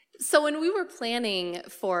So when we were planning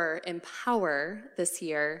for Empower this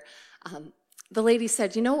year, the lady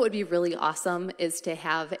said, you know what would be really awesome is to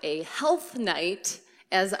have a health night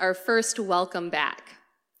as our first welcome back.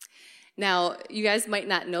 Now, you guys might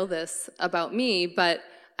not know this about me, but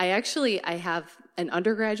I have an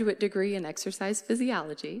undergraduate degree in exercise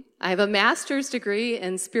physiology. I have a master's degree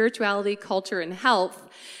in spirituality, culture, and health.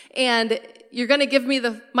 And you're going to give me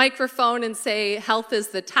the microphone and say health is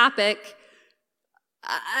the topic.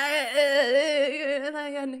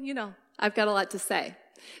 I've got a lot to say.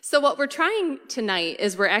 So what we're trying tonight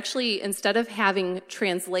is we're actually, instead of having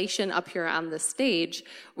translation up here on the stage,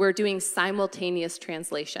 we're doing simultaneous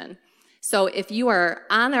translation. So if you are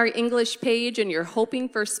on our English page and you're hoping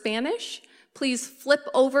for Spanish, please flip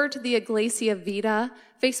over to the Iglesia Vida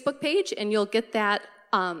Facebook page and you'll get that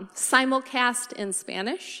simulcast in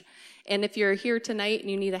Spanish. And if you're here tonight and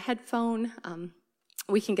you need a headphone,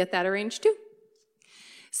 we can get that arranged too.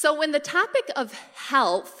 So when the topic of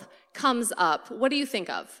health comes up, what do you think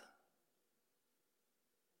of?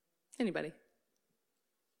 Anybody?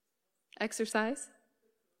 Exercise?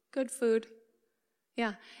 Good food?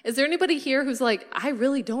 Yeah. Is there anybody here who's like, I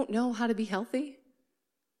really don't know how to be healthy?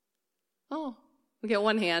 Oh, we get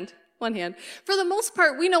one hand. For the most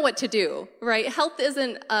part, we know what to do, right? Health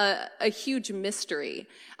isn't a huge mystery.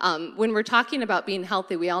 When we're talking about being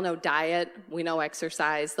healthy, we all know diet, we know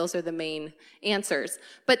exercise. Those are the main answers.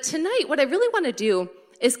 But tonight, what I really want to do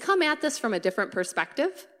is come at this from a different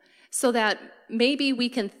perspective so that maybe we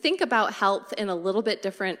can think about health in a little bit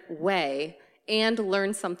different way and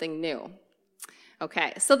learn something new.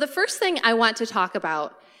 Okay, so the first thing I want to talk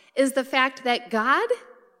about is the fact that God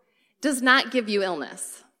does not give you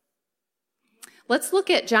illness. Let's look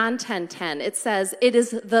at John 10:10. It says, "It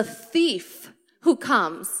is the thief who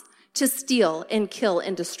comes to steal and kill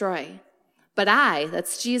and destroy. But I,"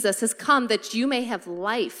 that's Jesus, "has come that you may have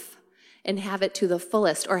life and have it to the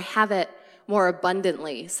fullest," or have it more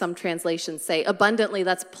abundantly. Some translations say abundantly,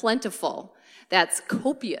 that's plentiful, that's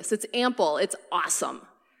copious, it's ample, it's awesome,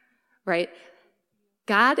 right?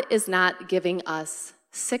 God is not giving us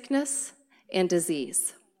sickness and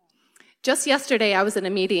disease. Just yesterday, I was in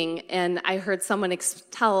a meeting and I heard someone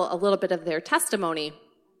tell a little bit of their testimony.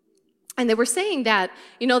 And they were saying that,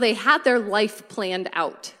 they had their life planned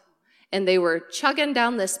out and they were chugging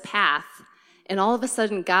down this path and all of a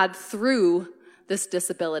sudden God threw this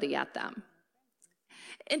disability at them.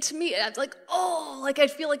 And to me, it's like, I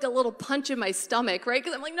feel like a little punch in my stomach, right?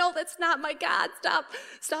 Because I'm like, no, that's not my God.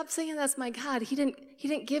 Stop saying that's my God. He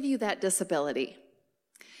didn't give you that disability.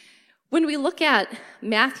 When we look at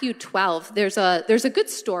Matthew 12, there's a good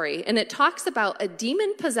story, and it talks about a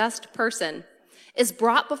demon-possessed person is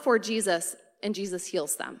brought before Jesus, and Jesus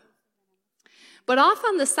heals them. But off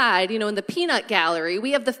on the side, in the peanut gallery,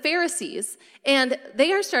 we have the Pharisees, and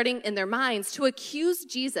they are starting in their minds to accuse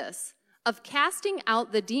Jesus of casting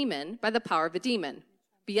out the demon by the power of a demon,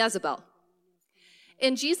 Beelzebul.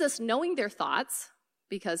 And Jesus, knowing their thoughts,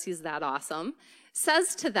 because he's that awesome,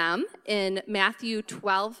 says to them in Matthew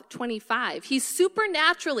 12:25, he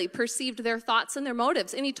supernaturally perceived their thoughts and their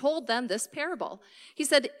motives, and he told them this parable. He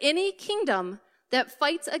said, "Any kingdom that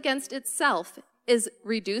fights against itself is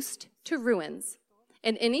reduced to ruins,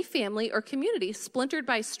 and any family or community splintered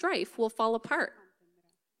by strife will fall apart."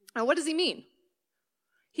 Now, what does he mean?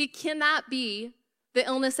 He cannot be the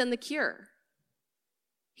illness and the cure.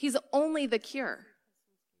 He's only the cure.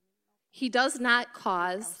 He does not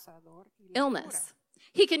cause illness.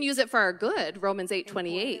 He can use it for our good, Romans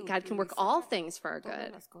 8:28. God can work all things for our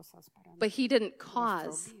good. But he didn't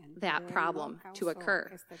cause that problem to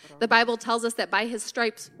occur. The Bible tells us that by his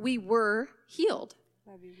stripes we were healed.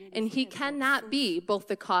 And he cannot be both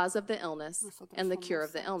the cause of the illness and the cure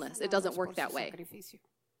of the illness. It doesn't work that way.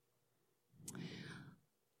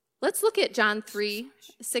 Let's look at John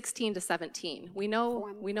 3:16-17. We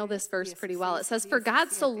know this verse pretty well. It says, "For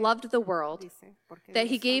God so loved the world that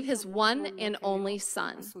he gave his one and only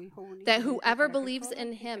Son, that whoever believes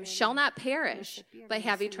in him shall not perish, but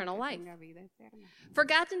have eternal life. For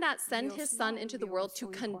God did not send his Son into the world to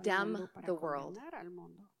condemn the world,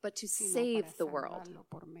 but to save the world."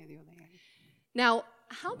 Now,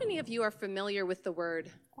 how many of you are familiar with the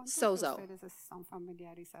word sozo?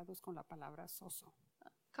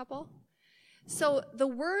 Couple? So the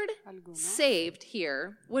word saved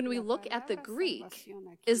here, when we look at the Greek,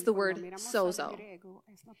 is the word sozo.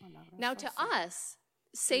 Now to us,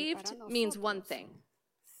 saved means one thing,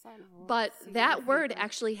 but that word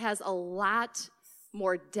actually has a lot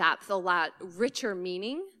more depth, a lot richer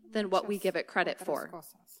meaning than what we give it credit for.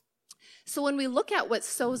 So when we look at what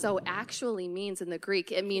sozo actually means in the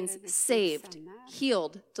Greek, it means saved,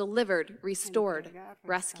 healed, delivered, restored,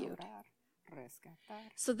 rescued.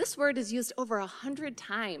 So this word is used over 100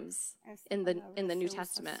 times in the New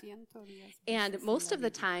Testament. And most of the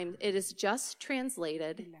time, it is just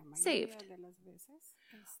translated saved.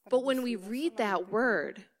 But when we read that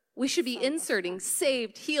word, we should be inserting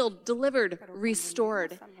saved, healed, delivered,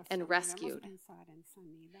 restored, and rescued.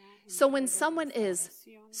 So when someone is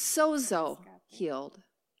sozo healed,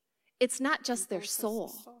 it's not just their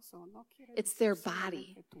soul, it's their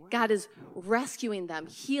body. God is rescuing them,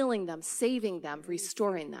 healing them, saving them,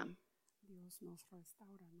 restoring them.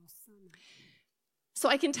 So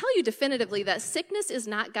I can tell you definitively that sickness is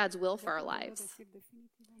not God's will for our lives.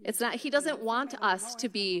 It's not. He doesn't want us to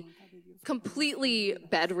be completely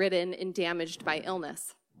bedridden and damaged by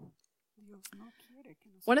illness.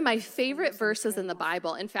 One of my favorite verses in the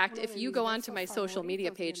Bible, in fact, if you go onto my social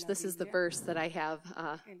media page, this is the verse that I have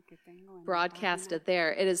broadcasted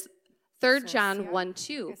there. It is 3 John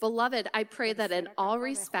 1:2. Beloved, I pray that in all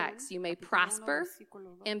respects you may prosper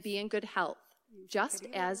and be in good health, just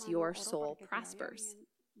as your soul prospers.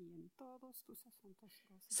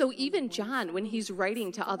 So even John, when he's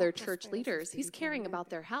writing to other church leaders, he's caring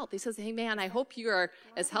about their health. He says, hey man, I hope you are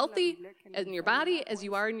as healthy in your body as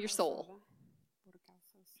you are in your soul.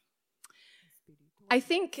 I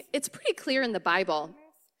think it's pretty clear in the Bible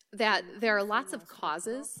that there are lots of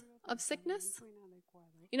causes of sickness.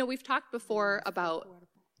 You know, we've talked before about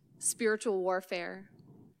spiritual warfare,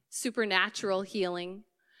 supernatural healing,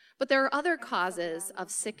 but there are other causes of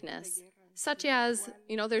sickness, such as,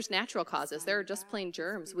 you know, there's natural causes. There are just plain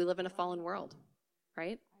germs. We live in a fallen world,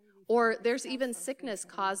 right? Or there's even sickness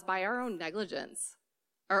caused by our own negligence,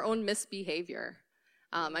 our own misbehavior.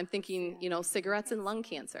 I'm thinking, you know, cigarettes and lung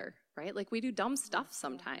cancer, right? Like we do dumb stuff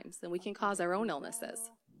sometimes, and we can cause our own illnesses.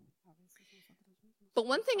 But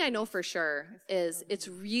one thing I know for sure is it's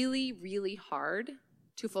really, really hard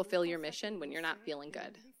to fulfill your mission when you're not feeling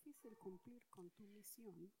good.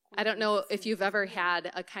 I don't know if you've ever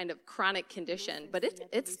had a kind of chronic condition, but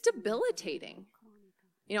it's debilitating.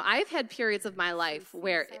 You know, I've had periods of my life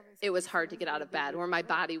where it was hard to get out of bed, where my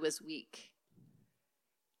body was weak.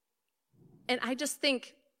 And I just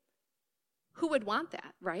think, who would want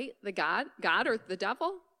that, right? The God or the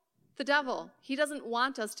devil? The devil. He doesn't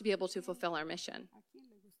want us to be able to fulfill our mission.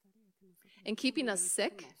 And keeping us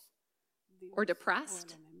sick or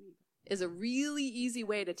depressed is a really easy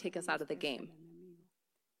way to take us out of the game.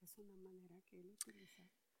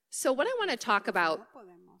 So what I want to talk about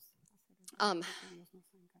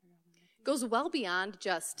goes well beyond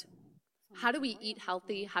just how do we eat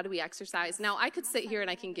healthy, how do we exercise. Now, I could sit here and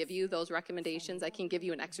I can give you those recommendations. I can give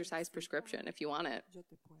you an exercise prescription if you want it.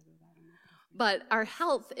 But our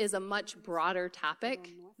health is a much broader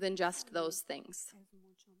topic than just those things.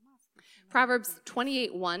 Proverbs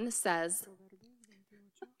 28:1 says,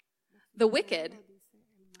 the wicked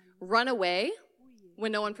run away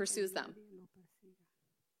when no one pursues them.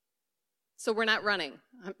 So we're not running.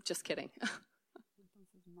 I'm just kidding.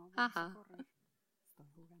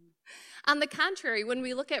 On the contrary, when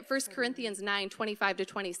we look at 1 Corinthians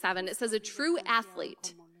 9:25-27, it says a true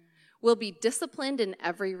athlete will be disciplined in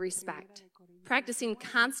every respect, practicing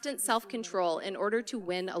constant self-control in order to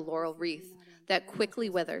win a laurel wreath that quickly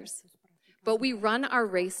withers. But we run our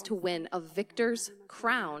race to win a victor's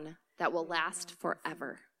crown that will last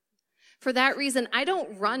forever. For that reason, I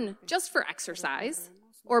don't run just for exercise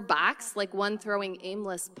or box like one throwing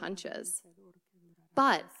aimless punches.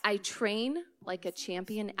 But I train like a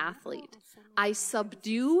champion athlete. I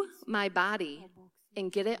subdue my body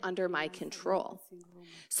and get it under my control,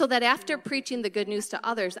 so that after preaching the good news to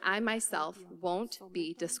others, I myself won't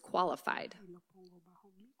be disqualified.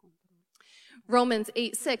 Romans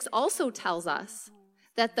 8:6 also tells us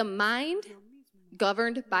that the mind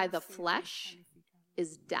governed by the flesh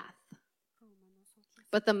is death,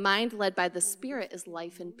 but the mind led by the Spirit is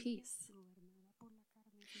life and peace.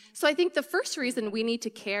 So I think the first reason we need to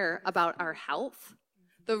care about our health,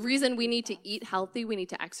 the reason we need to eat healthy, we need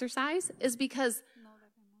to exercise, is because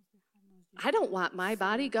I don't want my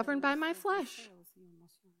body governed by my flesh.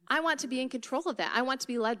 I want to be in control of that. I want to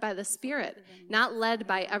be led by the Spirit, not led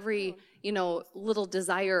by every, little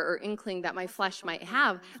desire or inkling that my flesh might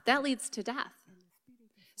have. That leads to death.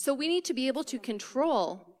 So we need to be able to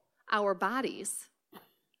control our bodies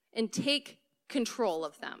and take control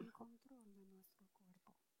of them.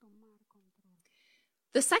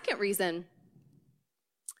 The second reason,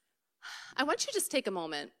 I want you to just take a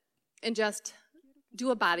moment and just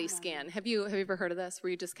do a body scan. Have you ever heard of this,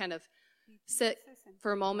 where you just kind of sit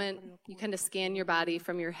for a moment, you kind of scan your body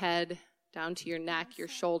from your head down to your neck, your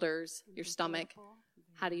shoulders, your stomach.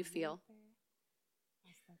 How do you feel?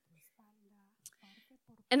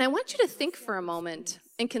 And I want you to think for a moment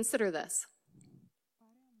and consider this.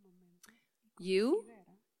 You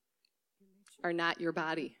are not your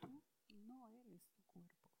body.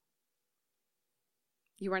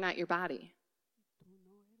 You are not your body.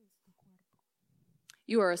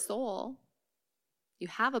 You are a soul. You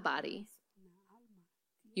have a body.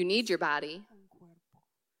 You need your body.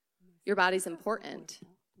 Your body's important.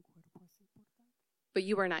 But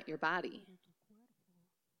you are not your body.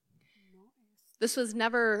 This was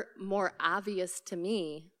never more obvious to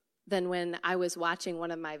me than when I was watching one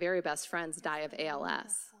of my very best friends die of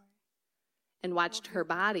ALS and watched her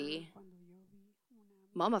body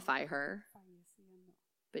mummify her,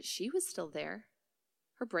 but she was still there.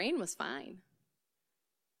 Her brain was fine.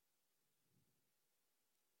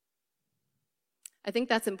 I think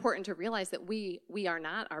that's important to realize that we are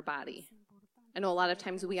not our body. I know a lot of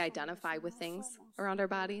times we identify with things around our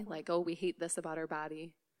body, like, oh, we hate this about our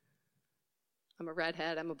body. I'm a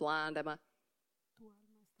redhead, I'm a blonde,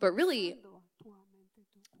 But really,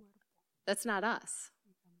 that's not us.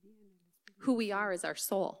 Who we are is our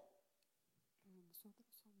soul.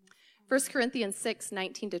 1 Corinthians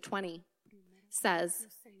 6:19-20 says,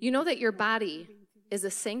 you know that your body is a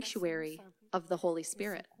sanctuary of the Holy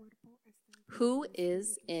Spirit, who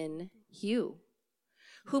is in you,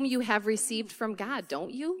 whom you have received from God,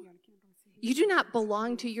 don't you? You do not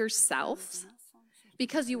belong to yourselves,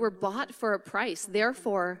 because you were bought for a price.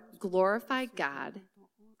 Therefore, glorify God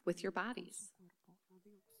with your bodies.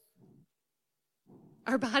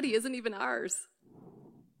 Our body isn't even ours.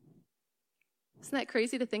 Isn't that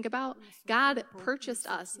crazy to think about? God purchased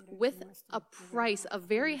us with a price, a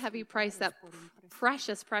very heavy price, that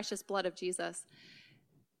precious, precious blood of Jesus.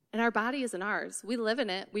 And our body isn't ours. We live in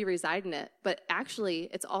it, we reside in it, but actually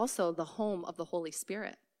it's also the home of the Holy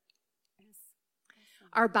Spirit.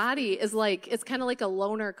 Our body is it's kind of like a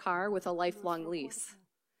loaner car with a lifelong lease.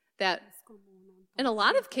 That in a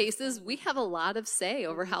lot of cases, we have a lot of say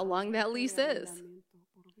over how long that lease is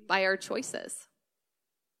by our choices.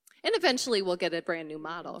 And eventually we'll get a brand new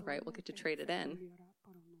model, right? We'll get to trade it in.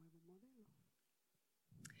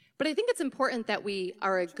 But I think it's important that we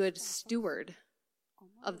are a good steward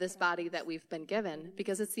of this body that we've been given,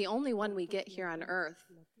 because it's the only one we get here on earth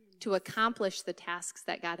to accomplish the tasks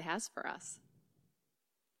that God has for us.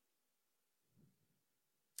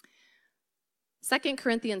 2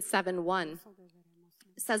 Corinthians 7:1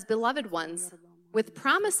 says, beloved ones, with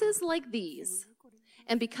promises like these,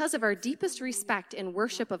 and because of our deepest respect and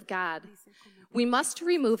worship of God, we must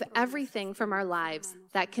remove everything from our lives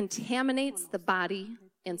that contaminates the body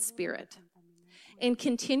and spirit, and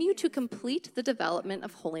continue to complete the development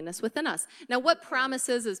of holiness within us. Now, what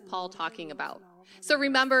promises is Paul talking about? So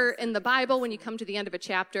remember, in the Bible, when you come to the end of a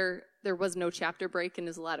chapter, there was no chapter break in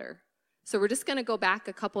his letter. So we're just going to go back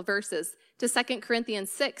a couple verses to 2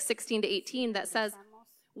 Corinthians 6:16-18, that says,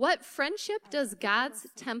 what friendship does God's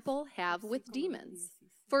temple have with demons?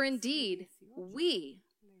 For indeed, we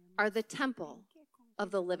are the temple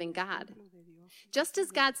of the living God. Just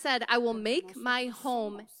as God said, I will make my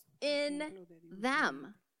home in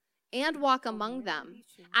them and walk among them.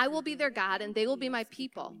 I will be their God and they will be my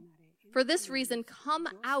people. For this reason, come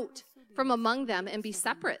out from among them and be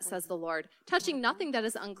separate, says the Lord, touching nothing that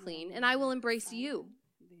is unclean, and I will embrace you.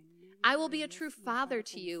 I will be a true father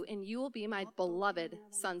to you, and you will be my beloved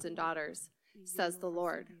sons and daughters, says the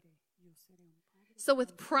Lord. So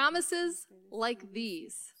with promises like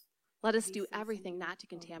these, let us do everything not to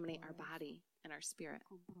contaminate our body and our spirit.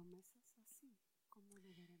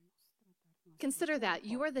 Consider that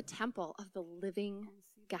you are the temple of the living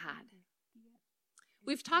God.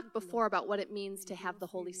 We've talked before about what it means to have the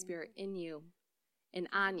Holy Spirit in you and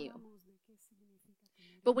on you.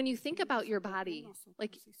 But when you think about your body,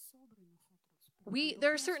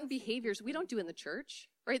 there are certain behaviors we don't do in the church,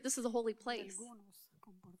 right? This is a holy place.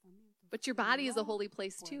 But your body is a holy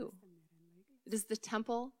place too. It is the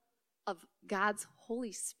temple of God's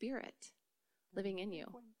Holy Spirit living in you.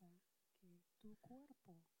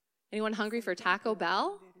 Anyone hungry for Taco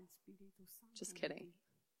Bell? Just kidding.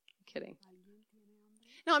 I'm kidding.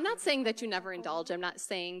 No, I'm not saying that you never indulge. I'm not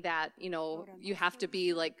saying that, you have to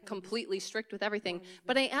be completely strict with everything.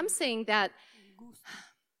 But I am saying that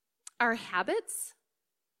our habits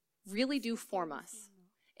really do form us.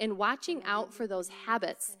 And watching out for those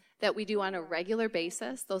habits that we do on a regular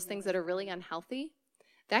basis, those things that are really unhealthy,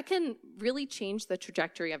 that can really change the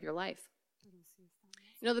trajectory of your life.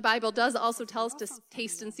 The Bible does also tell us to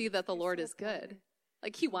taste and see that the Lord is good.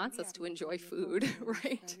 He wants us to enjoy food,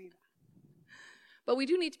 right? But we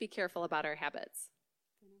do need to be careful about our habits.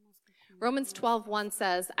 Romans 12:1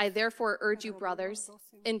 says, I therefore urge you, brothers,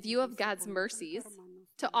 in view of God's mercies,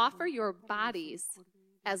 to offer your bodies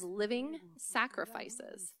as living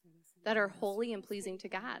sacrifices that are holy and pleasing to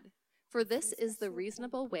God. For this is the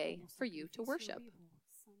reasonable way for you to worship.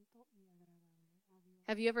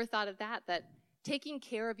 Have you ever thought of that? That taking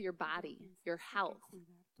care of your body, your health,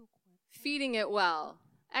 feeding it well,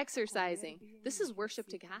 exercising, this is worship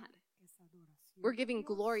to God. We're giving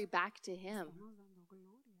glory back to Him.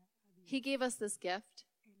 He gave us this gift.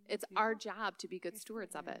 It's our job to be good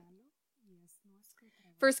stewards of it.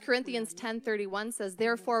 1 Corinthians 10:31 says,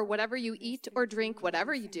 therefore, whatever you eat or drink,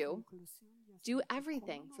 whatever you do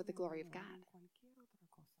everything for the glory of God.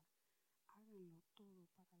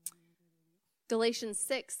 Galatians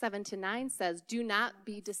 6:7-9 says, do not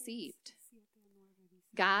be deceived.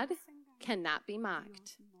 God cannot be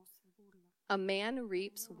mocked. A man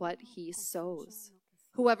reaps what he sows.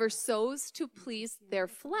 Whoever sows to please their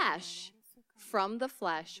flesh, from the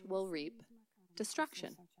flesh will reap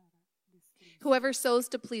destruction. Whoever sows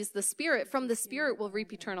to please the Spirit, from the Spirit will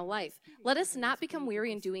reap eternal life. Let us not become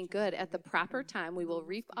weary in doing good. At the proper time, we will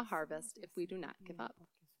reap a harvest if we do not give up.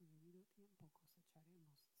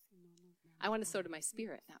 I want to sow to my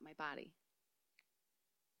spirit, not my body.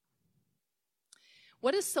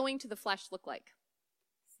 What does sowing to the flesh look like?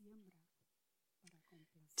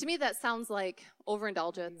 To me, that sounds like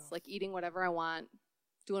overindulgence, like eating whatever I want,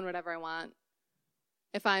 doing whatever I want.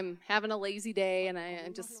 If I'm having a lazy day and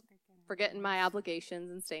I'm just forgetting my obligations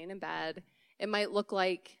and staying in bed, it might look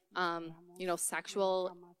like,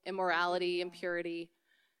 sexual immorality, impurity.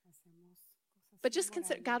 But just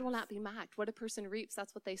consider, God will not be mocked. What a person reaps,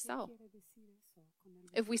 that's what they sow.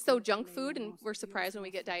 If we sow junk food and we're surprised when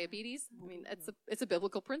we get diabetes, it's a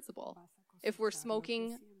biblical principle. If we're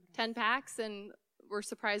smoking 10 packs and we're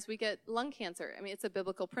surprised we get lung cancer, it's a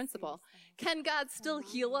biblical principle. Can God still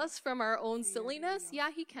heal us from our own silliness?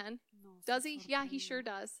 Yeah, He can. Does He? Yeah, He sure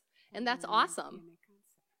does. And that's awesome.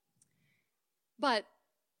 But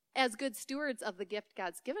as good stewards of the gift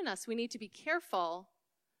God's given us, we need to be careful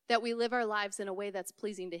that we live our lives in a way that's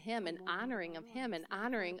pleasing to Him and honoring of Him and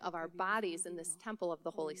honoring of our bodies in this temple of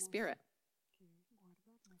the Holy Spirit.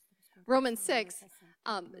 Romans 6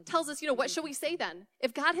 tells us, what should we say then?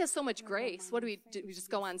 If God has so much grace, what do? We just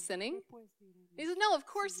go on sinning? He says, no, of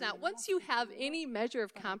course not. Once you have any measure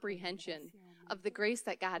of comprehension of the grace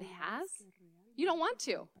that God has, you don't want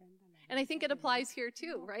to. And I think it applies here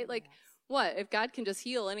too, right? Like, what? If God can just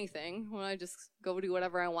heal anything, will I just go do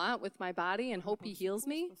whatever I want with my body and hope He heals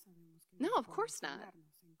me? No, of course not.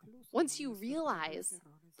 Once you realize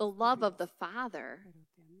the love of the Father,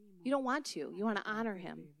 you don't want to. You want to honor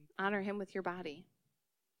Him. Honor Him with your body.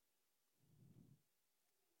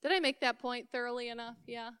 Did I make that point thoroughly enough?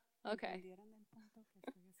 Yeah? Okay.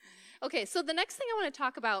 Okay, so the next thing I want to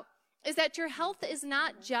talk about is that your health is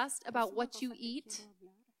not just about what you eat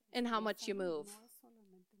and how much you move.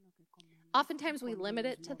 Oftentimes we limit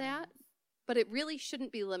it to that, but it really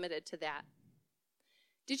shouldn't be limited to that.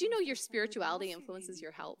 Did you know your spirituality influences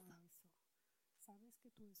your health?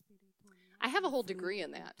 I have a whole degree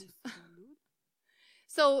in that.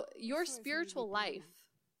 So your spiritual life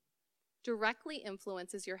directly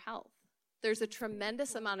influences your health. There's a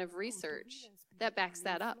tremendous amount of research that backs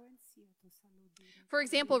that up. For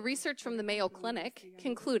example, research from the Mayo Clinic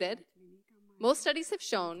concluded most studies have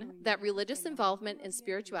shown that religious involvement and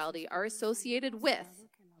spirituality are associated with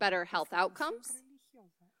better health outcomes,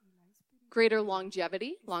 greater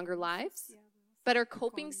longevity, longer lives, better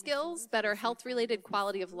coping skills, better health-related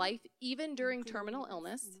quality of life, even during terminal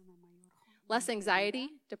illness, less anxiety,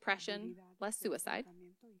 depression, less suicide.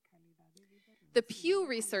 The Pew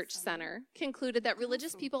Research Center concluded that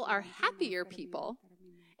religious people are happier people,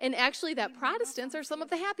 and actually that Protestants are some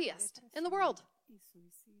of the happiest in the world.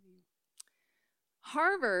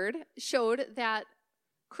 Harvard showed that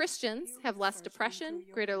Christians have less depression,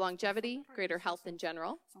 greater longevity, greater health in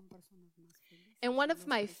general. And one of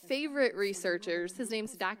my favorite researchers, his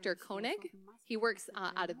name's Dr. Koenig, he works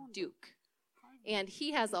out of Duke. And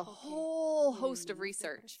he has a whole host of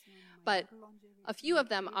research, but a few of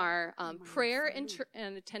them are prayer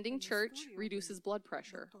and attending church reduces blood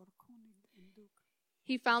pressure.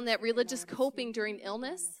 He found that religious coping during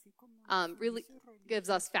illness really gives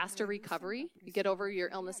us faster recovery. You get over your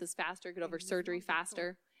illnesses faster, get over surgery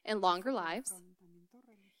faster, and longer lives.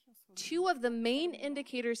 Two of the main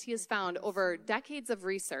indicators he has found over decades of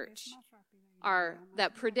research are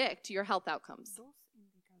that predict your health outcomes.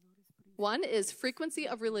 One is frequency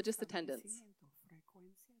of religious attendance.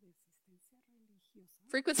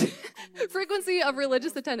 Frequency of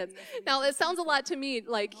religious attendance. Now, it sounds a lot to me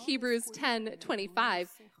like Hebrews 10:25.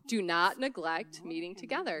 Do not neglect meeting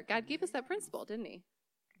together. God gave us that principle, didn't he?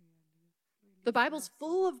 The Bible's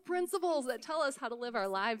full of principles that tell us how to live our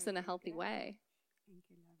lives in a healthy way.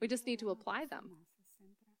 We just need to apply them.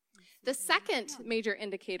 The second major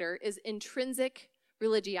indicator is intrinsic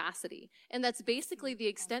religiosity, and that's basically the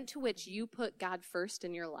extent to which you put God first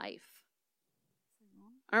in your life.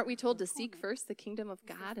 Aren't we told to seek first the kingdom of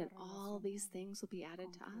God, and all these things will be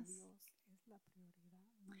added to us?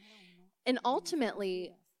 And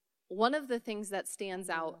ultimately, one of the things that stands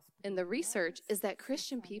out in the research is that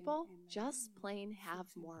Christian people just plain have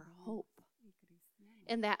more hope.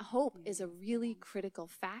 And that hope is a really critical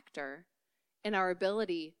factor in our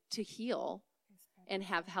ability to heal and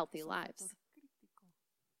have healthy lives.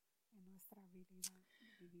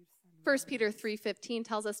 1 Peter 3:15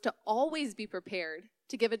 tells us to always be prepared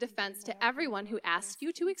to give a defense to everyone who asks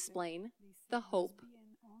you to explain the hope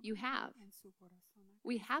you have.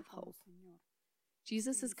 We have hope.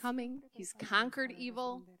 Jesus is coming. He's conquered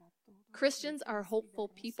evil. Christians are hopeful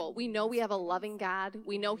people. We know we have a loving God.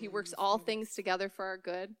 We know he works all things together for our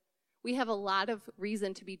good. We have a lot of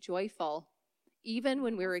reason to be joyful, even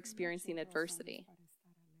when we're experiencing adversity.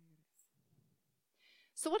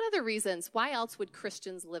 So what other reasons? Why else would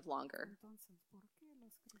Christians live longer?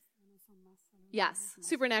 Yes,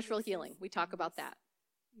 supernatural healing. We talk about that.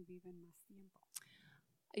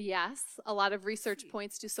 Yes, a lot of research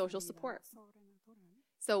points to social support.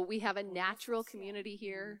 So we have a natural community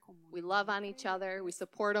here. We love on each other. We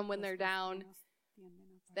support them when they're down.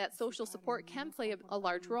 That social support can play a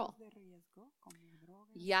large role.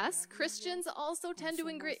 Yes, Christians also tend to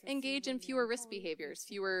engage in fewer risk behaviors,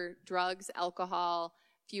 fewer drugs, alcohol,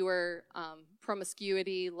 fewer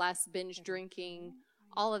promiscuity, less binge drinking,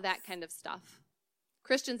 all of that kind of stuff.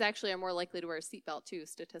 Christians actually are more likely to wear a seatbelt too,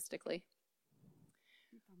 statistically.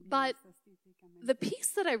 But the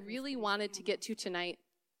piece that I really wanted to get to tonight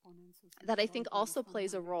that I think also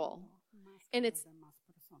plays a role, and it's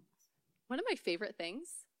one of my favorite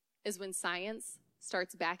things, is when science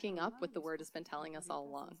starts backing up what the Word has been telling us all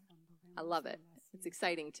along. I love it. It's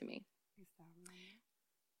exciting to me.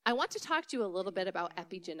 I want to talk to you a little bit about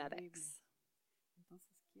epigenetics.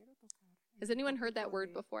 Has anyone heard that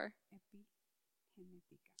word before?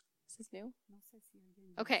 Is this new?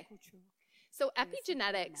 Okay. So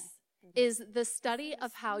epigenetics is the study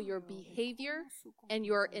of how your behavior and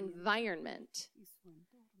your environment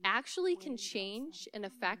actually can change and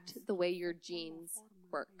affect the way your genes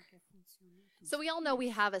work. So we all know we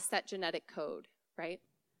have a set genetic code, right?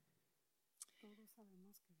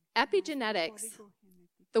 Epigenetics,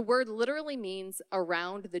 the word literally means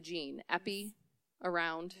around the gene. Epi,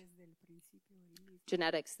 around,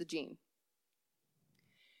 genetics, the gene.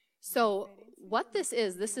 So what this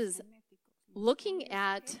is looking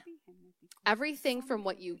at everything from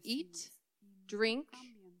what you eat, drink,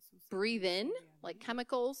 breathe in, like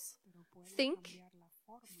chemicals, think,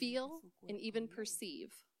 feel, and even perceive.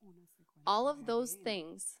 All of those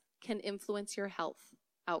things can influence your health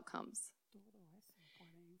outcomes.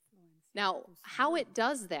 Now, how it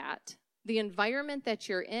does that, the environment that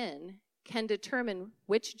you're in can determine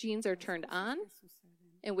which genes are turned on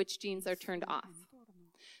and which genes are turned off.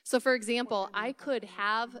 So, for example, I could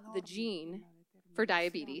have the gene for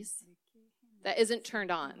diabetes that isn't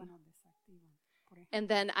turned on, and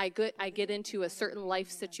then I get into a certain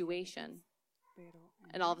life situation,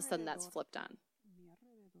 and all of a sudden that's flipped on.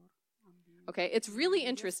 Okay, it's really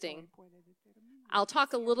interesting. I'll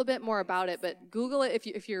talk a little bit more about it, but Google it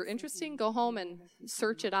if you're interested. Go home and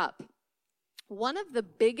search it up. One of the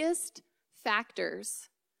biggest factors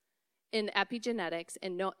in epigenetics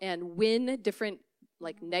and when different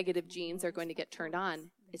like negative genes are going to get turned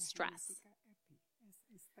on is stress.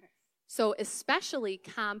 So especially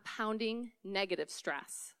compounding negative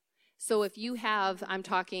stress. So if you have, I'm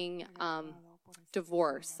talking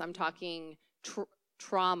divorce, I'm talking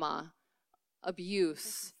trauma,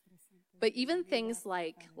 abuse, but even things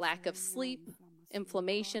like lack of sleep,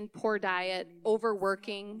 inflammation, poor diet,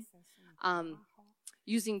 overworking,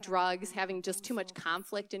 using drugs, having just too much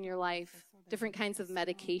conflict in your life, different kinds of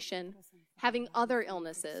medication, having other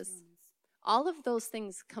illnesses, all of those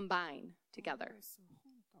things combine together.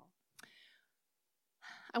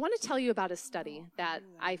 I want to tell you about a study that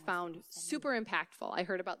I found super impactful. I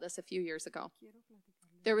heard about this a few years ago.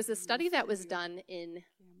 There was a study that was done in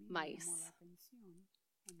mice.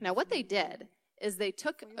 Now, what they did is they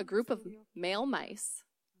took a group of male mice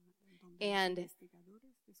and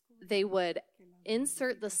they would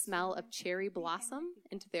insert the smell of cherry blossom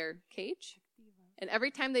into their cage. And every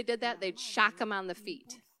time they did that, they'd shock them on the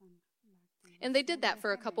feet. And they did that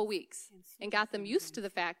for a couple weeks and got them used to the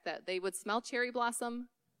fact that they would smell cherry blossom,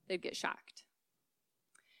 they'd get shocked.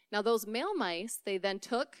 Now, those male mice, they then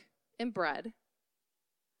took and bred.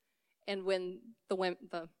 And when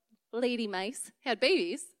the lady mice had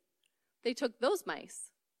babies, they took those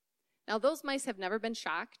mice. Now, those mice have never been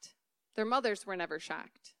shocked. Their mothers were never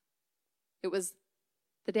shocked. It was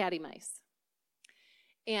the daddy mice.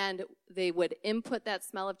 And they would input that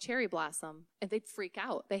smell of cherry blossom, and they'd freak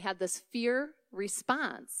out. They had this fear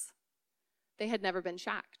response. They had never been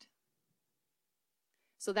shocked.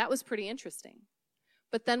 So that was pretty interesting.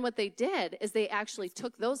 But then what they did is they actually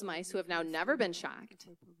took those mice who have now never been shocked,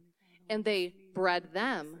 and they bred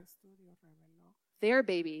them. Their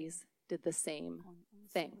babies did the same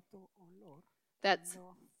thing. That's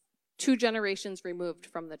 2 generations removed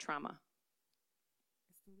from the trauma.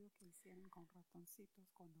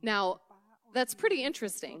 Now, that's pretty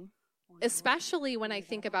interesting, especially when I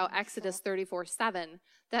think about Exodus 34:7,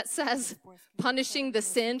 that says punishing the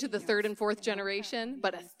sin to the 3rd and 4th generation,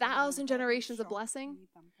 but 1,000 generations of blessing,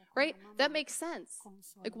 right? That makes sense.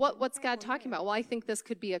 Like, what's God talking about? Well, I think this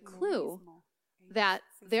could be a clue that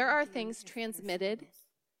there are things transmitted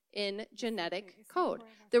in genetic code.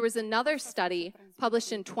 There was another study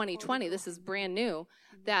published in 2020, this is brand new,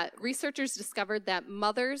 that researchers discovered that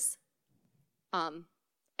mothers'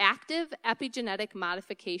 active epigenetic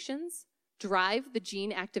modifications drive the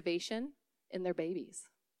gene activation in their babies.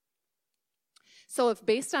 So if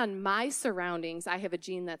based on my surroundings, I have a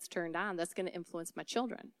gene that's turned on, that's going to influence my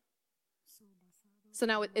children. So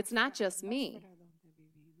now it's not just me,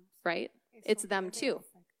 right? It's them too.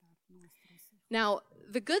 Now,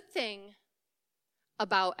 the good thing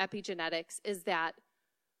about epigenetics is that,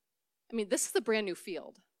 this is a brand new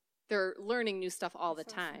field. They're learning new stuff all the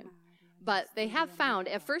time. But they have found,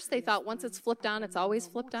 at first they thought once it's flipped on, it's always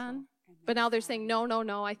flipped on. But now they're saying,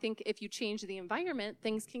 no, I think if you change the environment,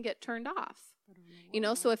 things can get turned off.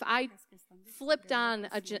 So if I flipped on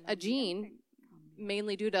a gene,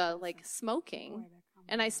 mainly due to smoking,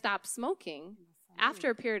 and I stop smoking, after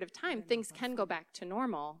a period of time, things can go back to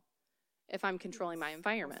normal if I'm controlling my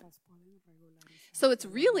environment. So it's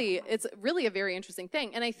really a very interesting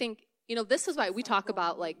thing. And I think, this is why we talk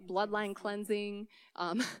about bloodline cleansing,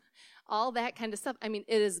 all that kind of stuff. It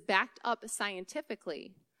is backed up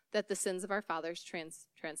scientifically that the sins of our fathers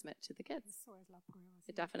transmit to the kids.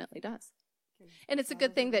 It definitely does. And it's a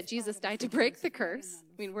good thing that Jesus died to break the curse.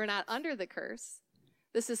 We're not under the curse.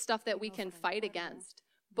 This is stuff that we can fight against,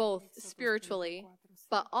 both spiritually,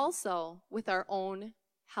 but also with our own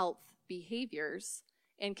health behaviors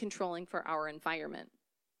and controlling for our environment.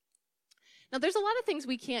 Now, there's a lot of things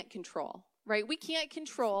we can't control, right? We can't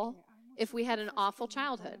control if we had an awful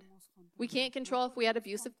childhood. We can't control if we had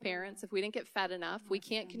abusive parents, if we didn't get fed enough. We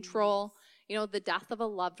can't control, the death of a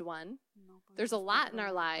loved one. There's a lot in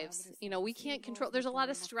our lives, we can't control. There's a lot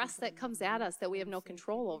of stress that comes at us that we have no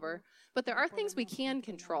control over. But there are things we can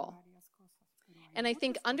control. And I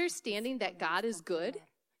think understanding that God is good,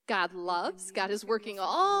 God loves, God is working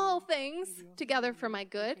all things together for my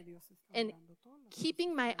good, and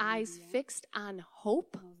keeping my eyes fixed on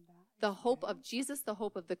hope, the hope of Jesus, the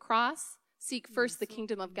hope of the cross. Seek first the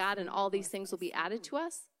kingdom of God, and all these things will be added to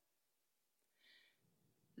us.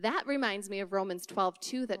 That reminds me of Romans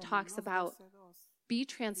 12:2 that talks about be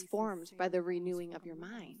transformed by the renewing of your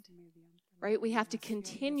mind, right? We have to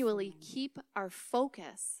continually keep our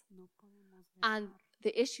focus on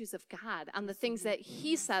the issues of God, on the things that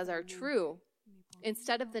He says are true,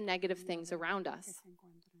 instead of the negative things around us.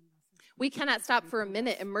 We cannot stop for a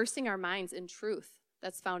minute immersing our minds in truth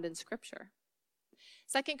that's found in Scripture.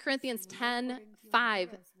 2 Corinthians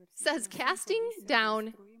 10:5 says, casting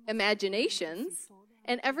down imaginations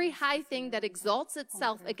and every high thing that exalts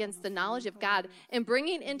itself against the knowledge of God, and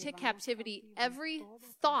bringing into captivity every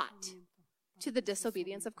thought to the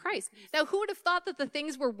disobedience of Christ. Now, who would have thought that the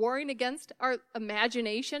things we're warring against our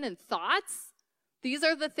imagination and thoughts, these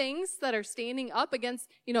are the things that are standing up against,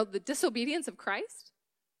 the disobedience of Christ?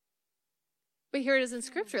 But here it is in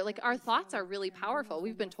Scripture. Our thoughts are really powerful.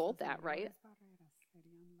 We've been told that, right?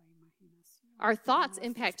 Our thoughts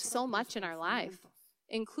impact so much in our life,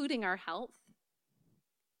 including our health,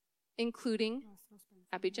 including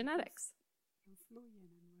epigenetics.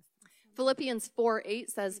 Philippians 4:8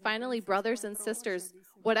 says, finally, brothers and sisters,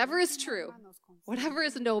 whatever is true, whatever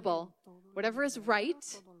is noble, whatever is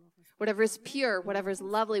right, whatever is pure, whatever is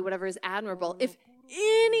lovely, whatever is admirable, if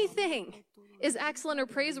anything is excellent or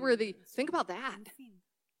praiseworthy, think about that.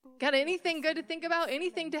 Got anything good to think about?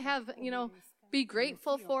 Anything to have, be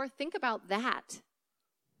grateful for? Think about that.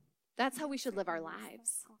 That's how we should live our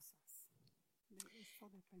lives.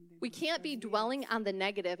 We can't be dwelling on the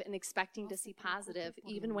negative and expecting to see positive,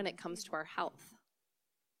 even when it comes to our health.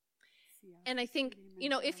 And I think,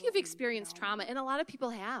 if you've experienced trauma, and a lot of people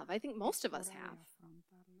have, I think most of us have,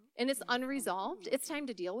 and it's unresolved, it's time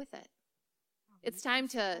to deal with it. It's time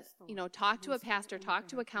to, talk to a pastor, talk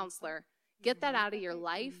to a counselor, get that out of your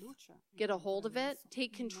life, get a hold of it,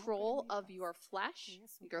 take control of your flesh,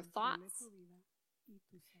 your thoughts,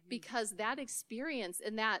 because that experience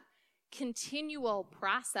and that continual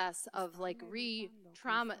process of like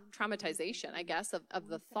traumatization, I guess, of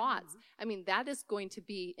the thoughts, that is going to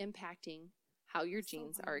be impacting how your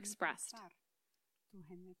genes are expressed.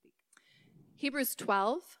 Hebrews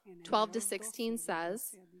 12:12-16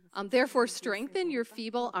 says, therefore strengthen your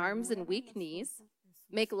feeble arms and weak knees,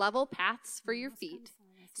 make level paths for your feet,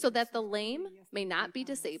 so that the lame may not be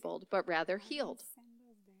disabled, but rather healed.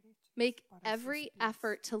 Make every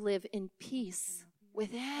effort to live in peace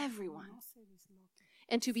with everyone,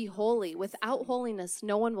 and to be holy. Without holiness,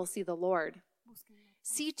 no one will see the Lord.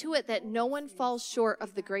 See to it that no one falls short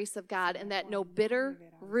of the grace of God, and that no bitter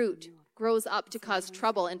root grows up to cause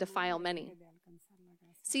trouble and defile many.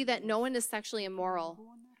 See that no one is sexually immoral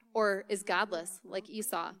or is godless like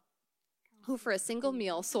Esau, who for a single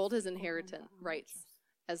meal sold his inheritance rights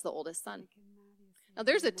as the oldest son. Now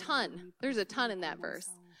there's a ton in that verse,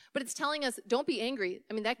 but it's telling us don't be angry.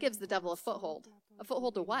 That gives the devil a foothold. A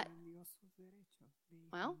foothold to what?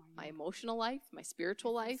 Well, my emotional life, my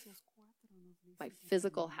spiritual life, my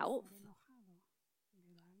physical health.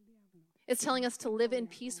 It's telling us to live in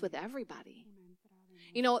peace with everybody.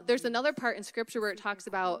 There's another part in Scripture where it talks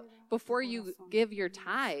about before you give your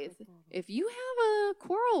tithe, if you have a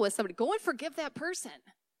quarrel with somebody, go and forgive that person.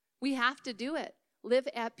 We have to do it. Live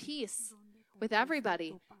at peace with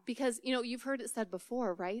everybody. Because, you've heard it said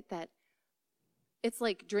before, right, that it's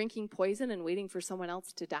like drinking poison and waiting for someone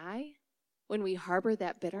else to die. When we harbor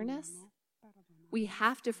that bitterness, we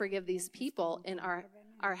have to forgive these people, and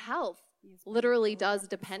our health literally does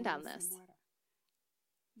depend on this.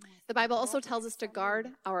 The Bible also tells us to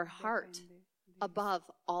guard our heart above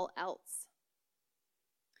all else.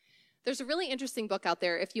 There's a really interesting book out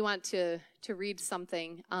there if you want to read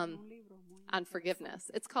something on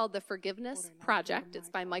forgiveness. It's called The Forgiveness Project. It's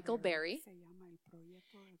by Michael Berry.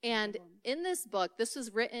 And in this book, this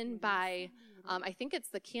was written by, I think it's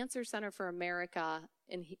the Cancer Center for America,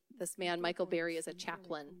 and this man, Michael Berry, is a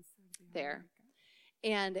chaplain there.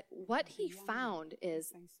 And what he found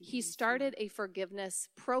is he started a forgiveness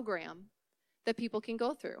program that people can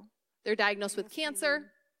go through. They're diagnosed with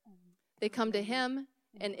cancer. They come to him,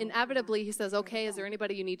 and inevitably he says, okay, is there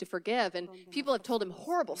anybody you need to forgive? And people have told him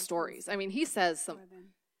horrible stories. He says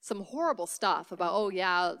some horrible stuff about, oh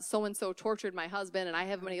yeah, so-and-so tortured my husband and I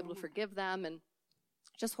haven't been able to forgive them, and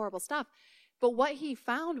just horrible stuff. But what he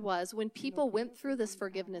found was when people went through this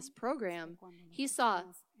forgiveness program, he saw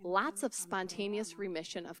lots of spontaneous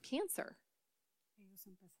remission of cancer,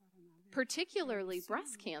 particularly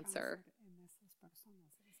breast cancer.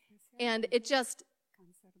 And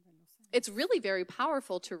it's really very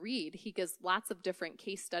powerful to read. He gives lots of different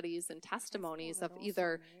case studies and testimonies of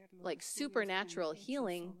either like supernatural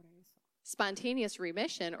healing, spontaneous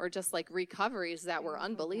remission, or just like recoveries that were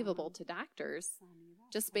unbelievable to doctors,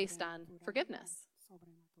 just based on forgiveness.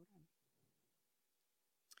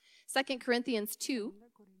 2 Corinthians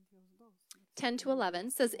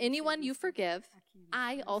 2:10-11 says, anyone you forgive,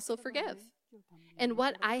 I also forgive. And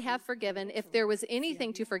what I have forgiven, if there was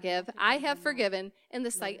anything to forgive, I have forgiven in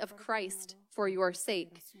the sight of Christ for your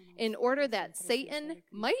sake, in order that Satan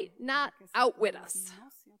might not outwit us.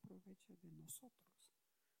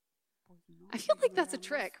 I feel like that's a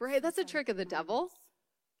trick, right? That's a trick of the devil.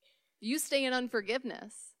 You stay in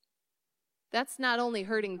unforgiveness. That's not only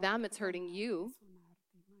hurting them, it's hurting you.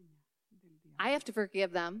 I have to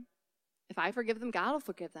forgive them. If I forgive them, God will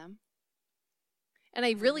forgive them. And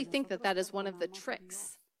I really think that is one of the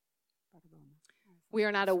tricks. We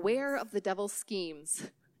are not aware of the devil's schemes,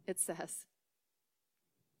 it says.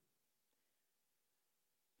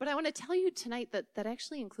 But I want to tell you tonight that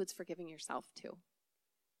actually includes forgiving yourself too.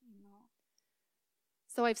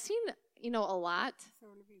 So I've seen, a lot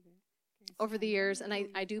over the years, and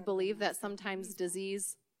I do believe that sometimes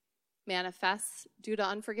disease manifests due to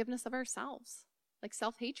unforgiveness of ourselves, like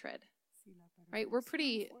self-hatred, right? We're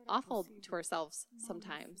pretty awful to ourselves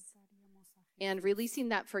sometimes. And releasing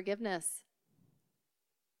that forgiveness,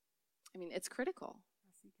 it's critical.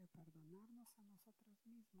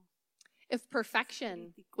 If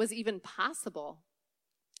perfection was even possible,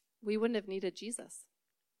 we wouldn't have needed Jesus.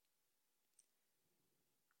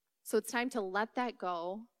 So it's time to let that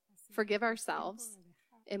go, forgive ourselves,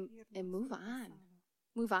 and move on.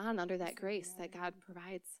 Move on under that grace that God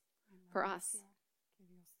provides for us.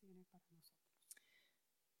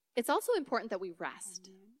 It's also important that we rest.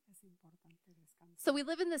 So we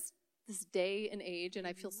live in this day and age, and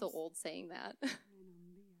I feel so old saying that,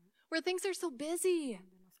 where things are so busy.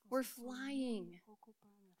 We're flying.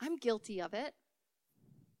 I'm guilty of it.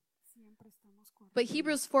 But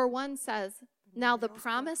Hebrews 4:1 says, now the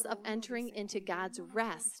promise of entering into God's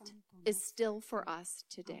rest is still for us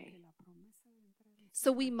today.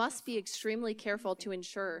 So we must be extremely careful to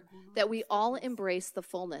ensure that we all embrace the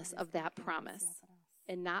fullness of that promise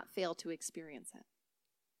and not fail to experience it.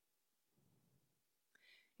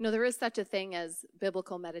 You know, there is such a thing as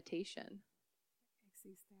biblical meditation.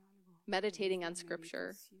 Meditating on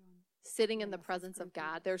Scripture, sitting in the presence of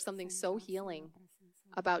God. There's something so healing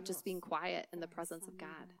about just being quiet in the presence of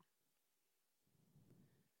God.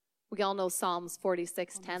 We all know Psalms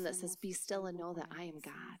 46:10 that says, be still and know that I am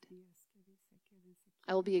God.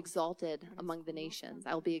 I will be exalted among the nations.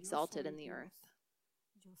 I will be exalted in the earth.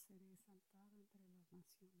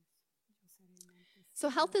 So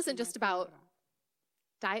health isn't just about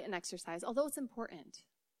diet and exercise, although it's important.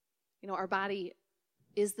 You know, our body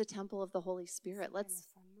is the temple of the Holy Spirit. Let's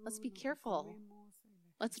be careful.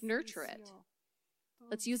 Let's nurture it.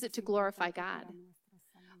 Let's use it to glorify God.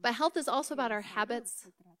 But health is also about our habits,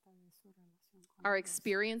 our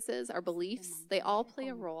experiences, our beliefs. They all play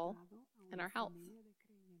a role in our health.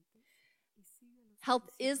 Health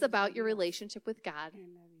is about your relationship with God,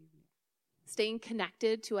 staying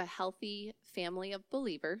connected to a healthy family of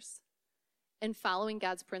believers, and following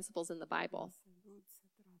God's principles in the Bible.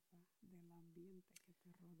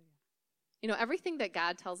 You know, everything that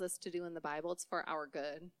God tells us to do in the Bible, it's for our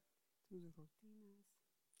good.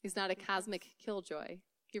 He's not a cosmic killjoy.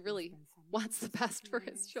 He really wants the best for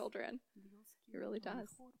his children. He really does.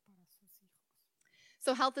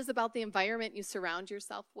 So health is about the environment you surround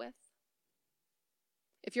yourself with.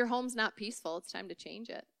 If your home's not peaceful, it's time to change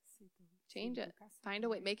it. Change it. Find a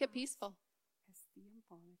way. Make it peaceful.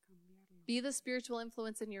 Be the spiritual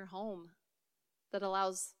influence in your home that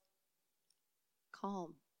allows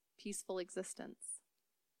calm, peaceful existence.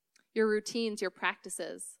 Your routines, your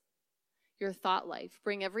practices, your thought life.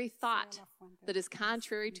 Bring every thought that is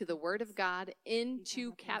contrary to the Word of God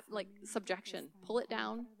into subjection. Pull it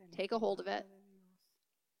down, take a hold of it,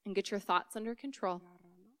 and get your thoughts under control.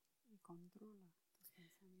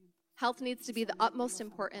 Health needs to be the utmost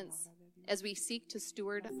importance as we seek to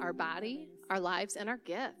steward our body, our lives, and our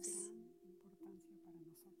gifts.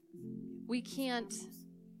 We cannot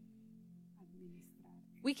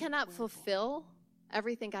fulfill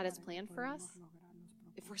everything God has planned for us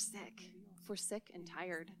if we're sick and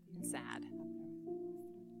tired and sad.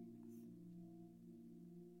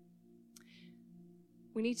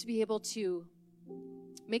 We need to be able to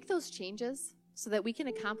make those changes so that we can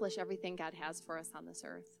accomplish everything God has for us on this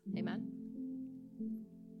earth. Amen?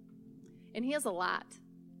 And he has a lot.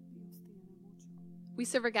 We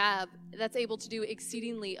serve a God that's able to do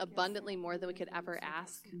exceedingly abundantly more than we could ever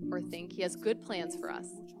ask or think. He has good plans for us,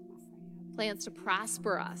 plans to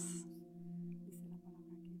prosper us.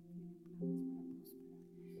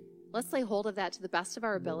 Let's lay hold of that to the best of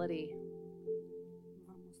our ability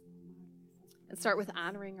and start with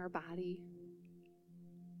honoring our body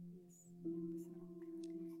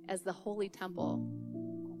as the holy temple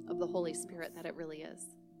of the Holy Spirit that it really is.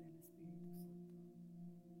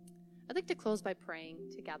 I'd like to close by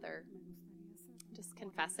praying together, just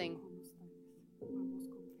confessing.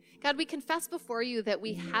 God, we confess before you that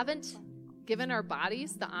we haven't given our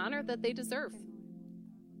bodies the honor that they deserve.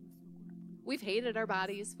 We've hated our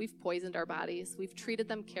bodies, we've poisoned our bodies, we've treated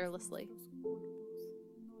them carelessly.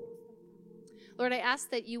 Lord, I ask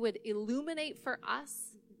that you would illuminate for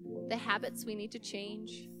us the habits we need to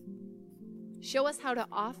change. Show us how to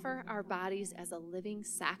offer our bodies as a living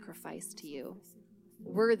sacrifice to you,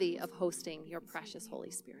 worthy of hosting your precious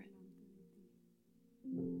Holy Spirit.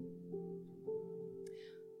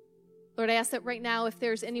 Lord, I ask that right now, if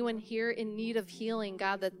there's anyone here in need of healing,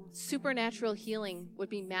 God, that supernatural healing would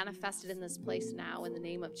be manifested in this place now in the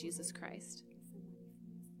name of Jesus Christ.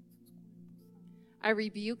 I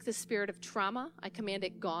rebuke the spirit of trauma. I command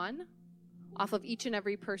it gone off of each and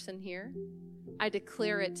every person here. I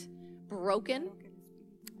declare it broken,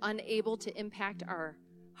 unable to impact our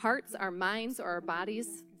hearts, our minds, or our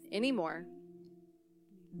bodies anymore.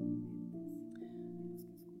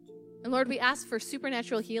 And Lord, we ask for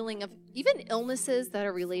supernatural healing of even illnesses that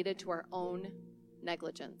are related to our own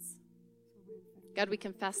negligence. God, we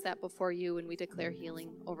confess that before you and we declare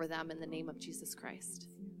healing over them in the name of Jesus Christ.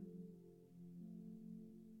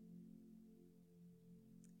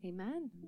 Amen.